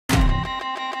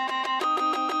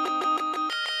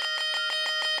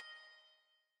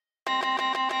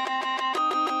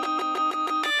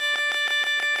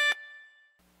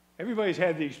Everybody's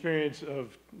had the experience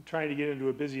of trying to get into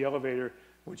a busy elevator.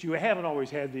 What you haven't always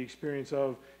had the experience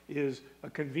of is a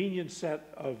convenient set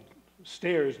of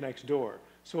stairs next door.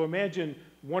 So imagine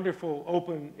wonderful,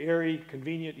 open, airy,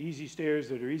 convenient, easy stairs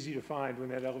that are easy to find when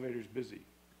that elevator is busy.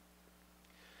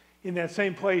 In that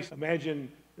same place,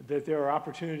 imagine that there are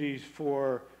opportunities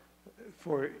for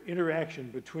interaction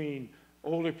between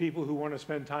older people who want to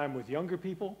spend time with younger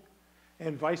people,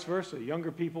 and vice versa,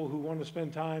 younger people who want to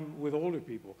spend time with older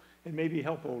people and maybe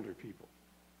help older people.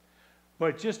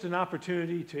 But just an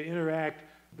opportunity to interact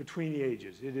between the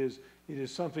ages. It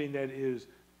is something that is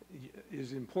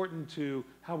important to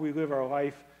how we live our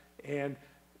life, and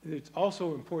it's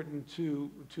also important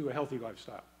to a healthy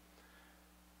lifestyle.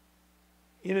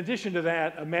 In addition to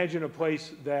that, imagine a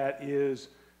place that is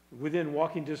within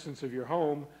walking distance of your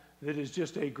home that is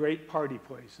just a great party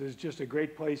place. It's just a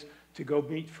great place to go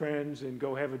meet friends and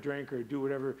go have a drink or do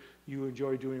whatever you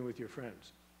enjoy doing with your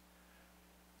friends.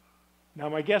 Now,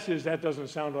 my guess is that doesn't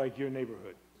sound like your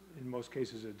neighborhood. In most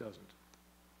cases, it doesn't.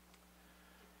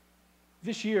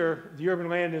 This year, the Urban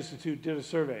Land Institute did a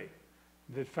survey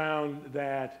that found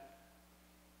that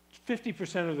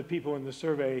 50% of the people in the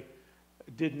survey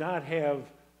did not have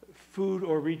food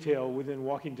or retail within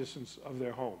walking distance of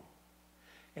their home.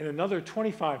 And another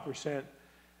 25%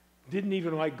 didn't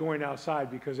even like going outside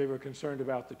because they were concerned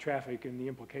about the traffic and the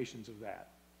implications of that.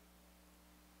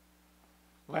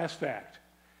 Last fact,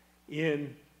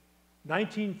 in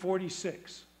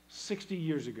 1946, 60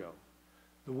 years ago,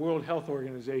 the World Health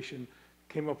Organization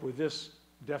came up with this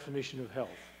definition of health: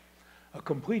 a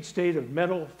complete state of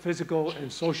mental, physical, and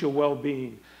social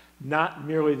well-being, not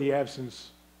merely the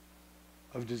absence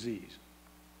of disease.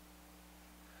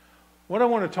 What I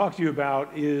want to talk to you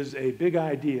about is a big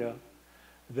idea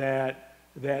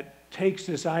that takes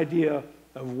this idea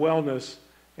of wellness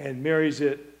and marries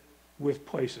it with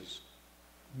places,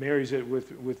 marries it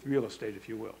with real estate, if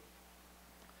you will.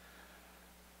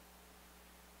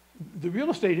 The real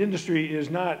estate industry is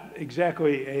not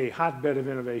exactly a hotbed of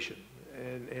innovation,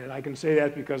 and I can say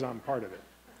that because I'm part of it.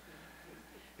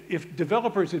 If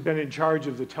developers had been in charge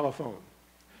of the telephone,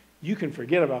 you can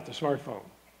forget about the smartphone.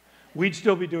 We'd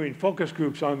still be doing focus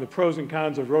groups on the pros and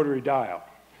cons of rotary dial,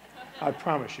 I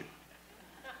promise you.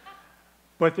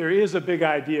 But there is a big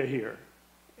idea here,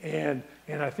 and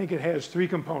I think it has three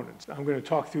components. I'm going to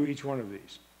talk through each one of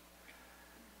these.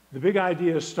 The big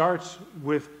idea starts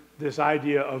with this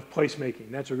idea of placemaking.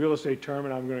 That's a real estate term,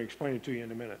 and I'm going to explain it to you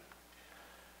in a minute.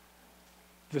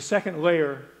 The second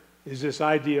layer is this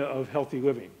idea of healthy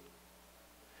living.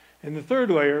 And the third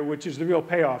layer, which is the real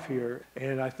payoff here,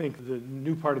 and I think the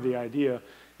new part of the idea,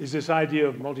 is this idea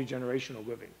of multi-generational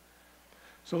living.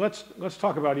 So let's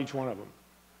talk about each one of them.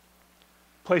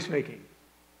 Placemaking.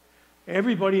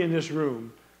 Everybody in this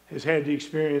room has had the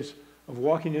experience of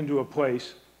walking into a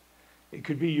place. It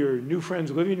could be your new friend's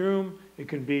living room, it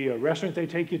can be a restaurant they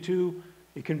take you to,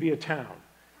 it can be a town.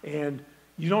 And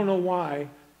you don't know why,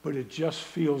 but it just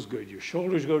feels good. Your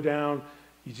shoulders go down,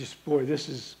 you just, boy, this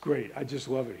is great. I just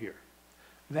love it here.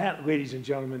 That, ladies and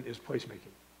gentlemen, is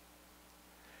placemaking.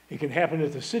 It can happen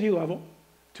at the city level.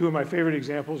 Two of my favorite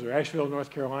examples are Asheville,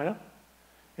 North Carolina,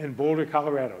 and Boulder,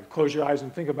 Colorado. Close your eyes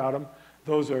and think about them.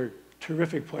 Those are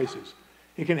terrific places.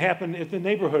 It can happen at the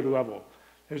neighborhood level.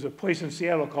 There's a place in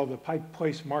Seattle called the Pike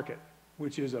Place Market,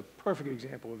 which is a perfect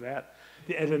example of that.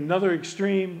 At another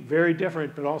extreme, very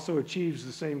different, but also achieves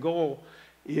the same goal,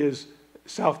 is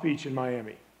South Beach in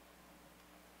Miami.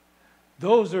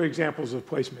 Those are examples of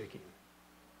placemaking.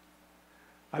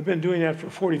 I've been doing that for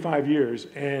 45 years,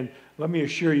 and let me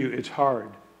assure you, it's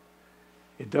hard.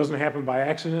 It doesn't happen by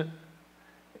accident,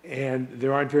 and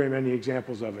there aren't very many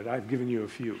examples of it. I've given you a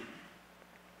few.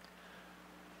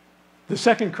 The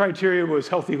second criteria was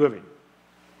healthy living.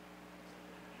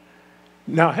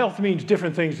 Now, health means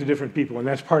different things to different people, and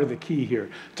that's part of the key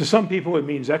here. To some people, it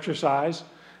means exercise.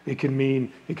 It can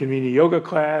mean a yoga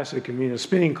class, it can mean a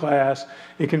spinning class,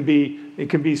 it can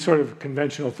be sort of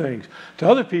conventional things. To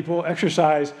other people,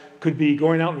 exercise could be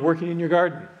going out and working in your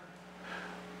garden.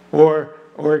 Or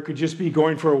it could just be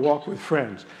going for a walk with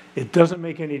friends. It doesn't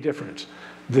make any difference.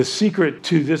 The secret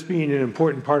to this being an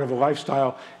important part of a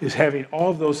lifestyle is having all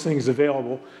of those things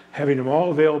available, having them all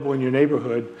available in your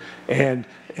neighborhood, and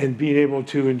being able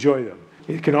to enjoy them.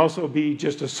 It can also be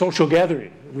just a social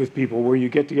gathering with people where you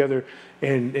get together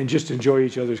and just enjoy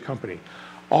each other's company.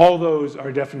 All those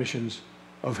are definitions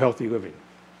of healthy living.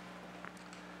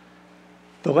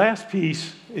 The last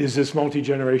piece is this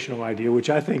multi-generational idea, which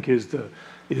I think is the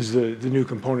new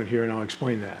component here, and I'll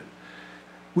explain that.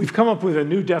 We've come up with a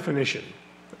new definition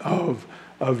of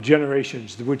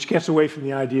generations, which gets away from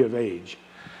the idea of age.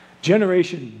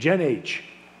 Generation, Gen H,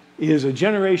 is a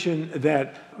generation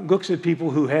that looks at people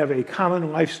who have a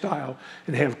common lifestyle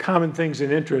and have common things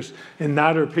and interests and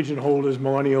not are pigeonholed as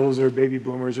millennials or baby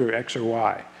boomers or X or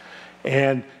Y.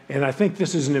 And I think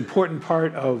this is an important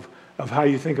part of how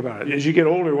you think about it. As you get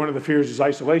older, one of the fears is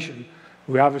isolation.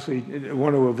 We obviously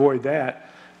want to avoid that.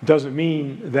 Doesn't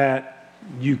mean that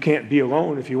you can't be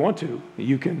alone if you want to.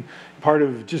 You can, part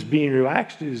of just being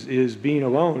relaxed is being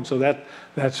alone, so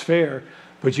that's fair.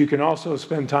 But you can also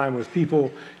spend time with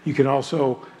people. You can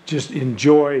also just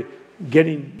enjoy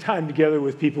getting time together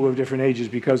with people of different ages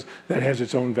because that has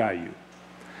its own value.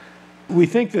 We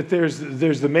think that there's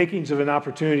the makings of an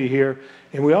opportunity here,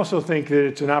 and we also think that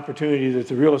it's an opportunity that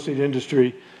the real estate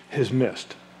industry has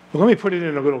missed. But let me put it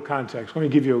in a little context. Let me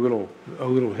give you a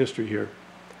little history here.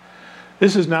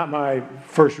 This is not my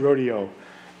first rodeo.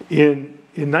 In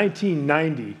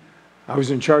 1990, I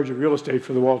was in charge of real estate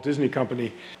for the Walt Disney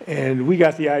Company, and we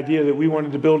got the idea that we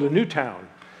wanted to build a new town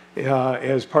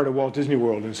as part of Walt Disney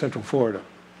World in Central Florida.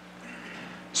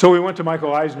 So we went to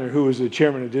Michael Eisner, who was the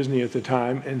chairman of Disney at the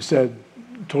time, and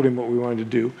told him what we wanted to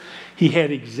do. He had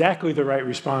exactly the right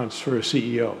response for a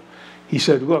CEO. He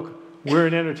said, look, we're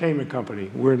an entertainment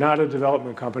company. We're not a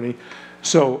development company.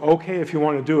 So, okay, if you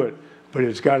want to do it, but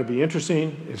it's got to be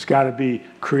interesting. It's got to be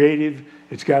creative.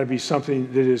 It's got to be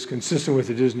something that is consistent with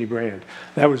the Disney brand.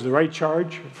 That was the right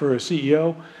charge for a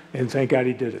CEO, and thank God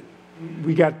he did it.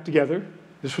 We got together,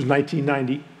 this was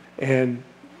 1990, and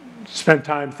spent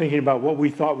time thinking about what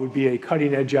we thought would be a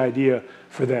cutting-edge idea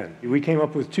for then. We came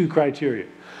up with two criteria.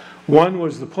 One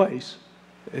was the place.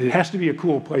 It has to be a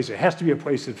cool place. It has to be a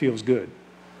place that feels good.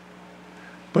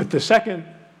 But the second,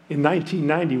 in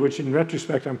 1990, which in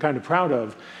retrospect I'm kind of proud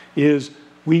of, is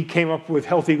we came up with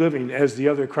healthy living as the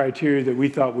other criteria that we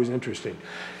thought was interesting.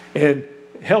 And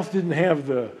health didn't have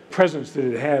the presence that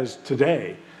it has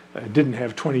today. It didn't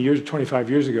have 25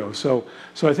 years ago. So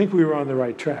I think we were on the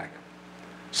right track.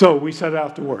 So we set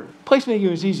out to work. Placemaking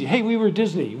was easy. Hey, we were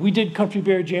Disney. We did Country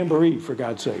Bear Jamboree, for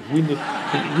God's sake. We knew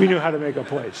how to make a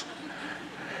place.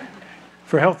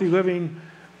 For healthy living,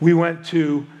 we went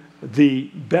to the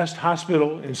best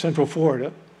hospital in Central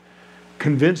Florida,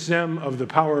 convinced them of the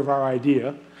power of our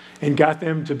idea, and got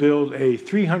them to build a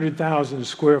 300,000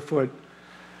 square foot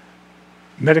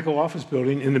medical office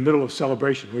building in the middle of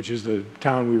Celebration, which is the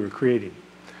town we were creating.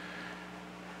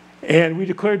 And we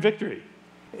declared victory.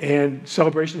 And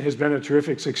Celebration has been a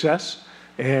terrific success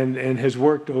and has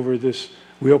worked over this.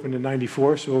 We opened in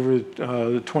 '94, so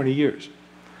over 20 years.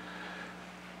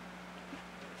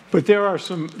 But there are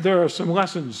some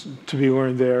lessons to be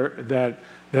learned there that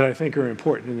I think are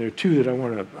important, and there are two that I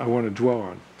want to dwell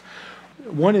on.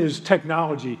 One is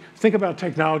technology. Think about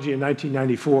technology in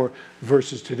 1994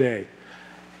 versus today.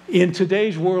 In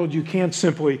today's world, you can't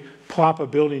simply plop a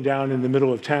building down in the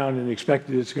middle of town and expect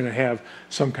that it's going to have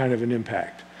some kind of an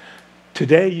impact.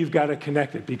 Today, you've got to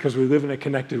connect it because we live in a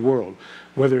connected world,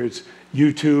 whether it's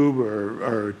YouTube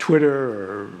or Twitter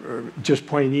or just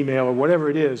plain email or whatever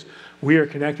it is, we are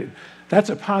connected. That's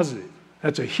a positive.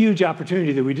 That's a huge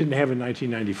opportunity that we didn't have in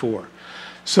 1994.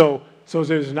 So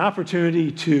there's an opportunity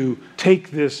to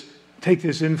take this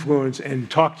influence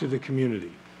and talk to the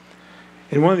community.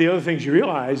 And one of the other things you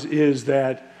realize is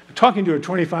that talking to a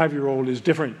 25-year-old is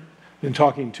different than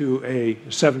talking to a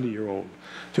 70-year-old.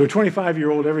 To a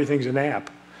 25-year-old, everything's an app.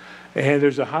 And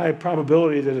there's a high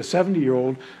probability that a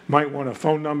 70-year-old might want a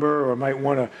phone number or might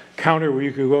want a counter where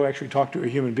you could go actually talk to a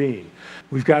human being.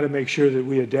 We've got to make sure that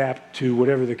we adapt to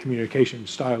whatever the communication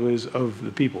style is of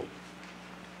the people.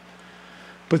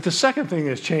 But the second thing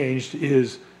that's changed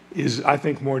is I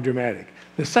think, more dramatic.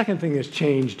 The second thing that's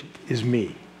changed is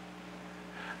me.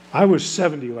 I was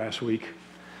 70 last week,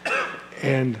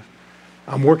 and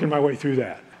I'm working my way through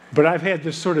that. But I've had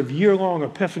this sort of year-long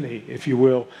epiphany, if you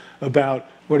will, about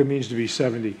what it means to be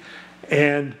 70.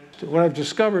 And what I've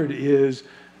discovered is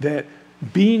that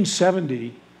being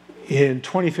 70 in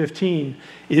 2015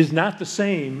 is not the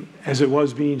same as it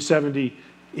was being 70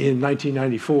 in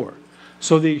 1994.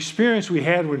 So the experience we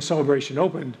had when Celebration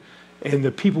opened and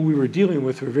the people we were dealing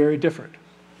with were very different.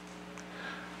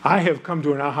 I have come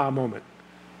to an aha moment.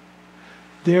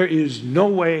 There is no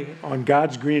way on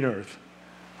God's green earth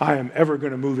I am ever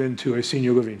going to move into a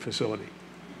senior living facility.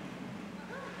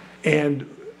 And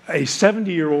a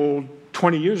 70-year-old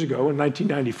 20 years ago in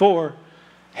 1994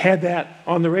 had that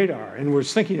on the radar and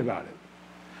was thinking about it.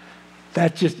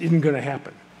 That just isn't going to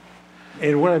happen.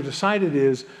 And what I've decided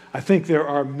is I think there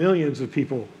are millions of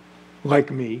people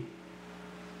like me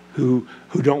who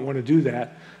don't want to do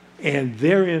that. And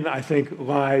therein, I think,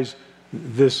 lies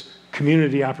this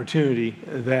community opportunity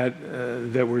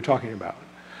that we're talking about.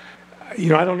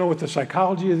 I don't know what the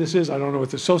psychology of this is. I don't know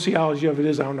what the sociology of it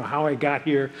is. I don't know how I got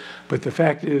here. But the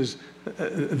fact is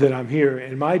that I'm here.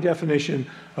 And my definition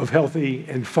of healthy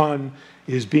and fun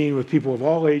is being with people of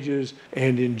all ages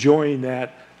and enjoying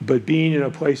that, but being in a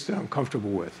place that I'm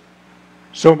comfortable with.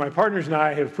 So my partners and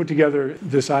I have put together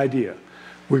this idea.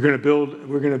 We're going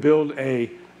to build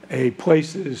a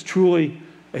place that is truly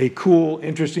a cool,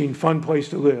 interesting, fun place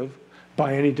to live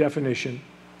by any definition.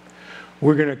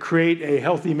 We're going to create a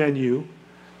healthy menu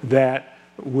that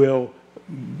will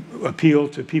appeal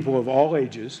to people of all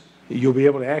ages. You'll be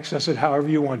able to access it however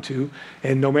you want to,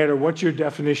 and no matter what your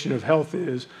definition of health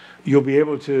is, you'll be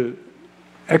able to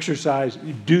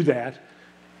do that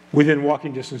within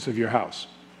walking distance of your house.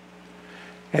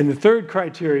 And the third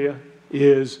criteria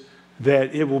is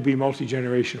that it will be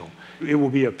multi-generational. It will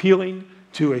be appealing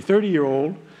to a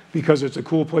 30-year-old because it's a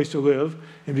cool place to live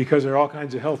and because there are all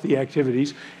kinds of healthy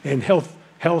activities. And health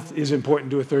is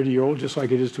important to a 30-year-old just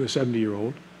like it is to a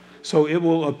 70-year-old. So it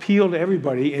will appeal to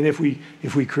everybody. And if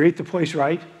we create the place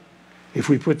right, if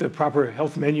we put the proper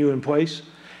health menu in place,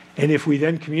 and if we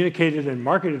then communicate it and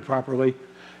market it properly,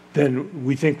 then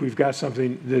we think we've got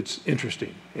something that's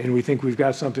interesting. And we think we've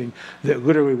got something that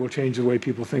literally will change the way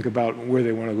people think about where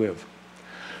they want to live.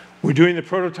 We're doing the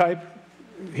prototype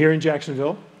here in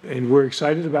Jacksonville, and we're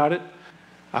excited about it.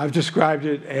 I've described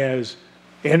it as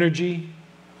energy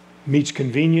meets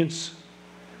convenience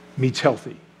meets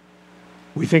healthy.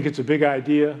 We think it's a big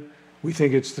idea. We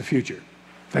think it's the future.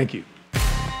 Thank you.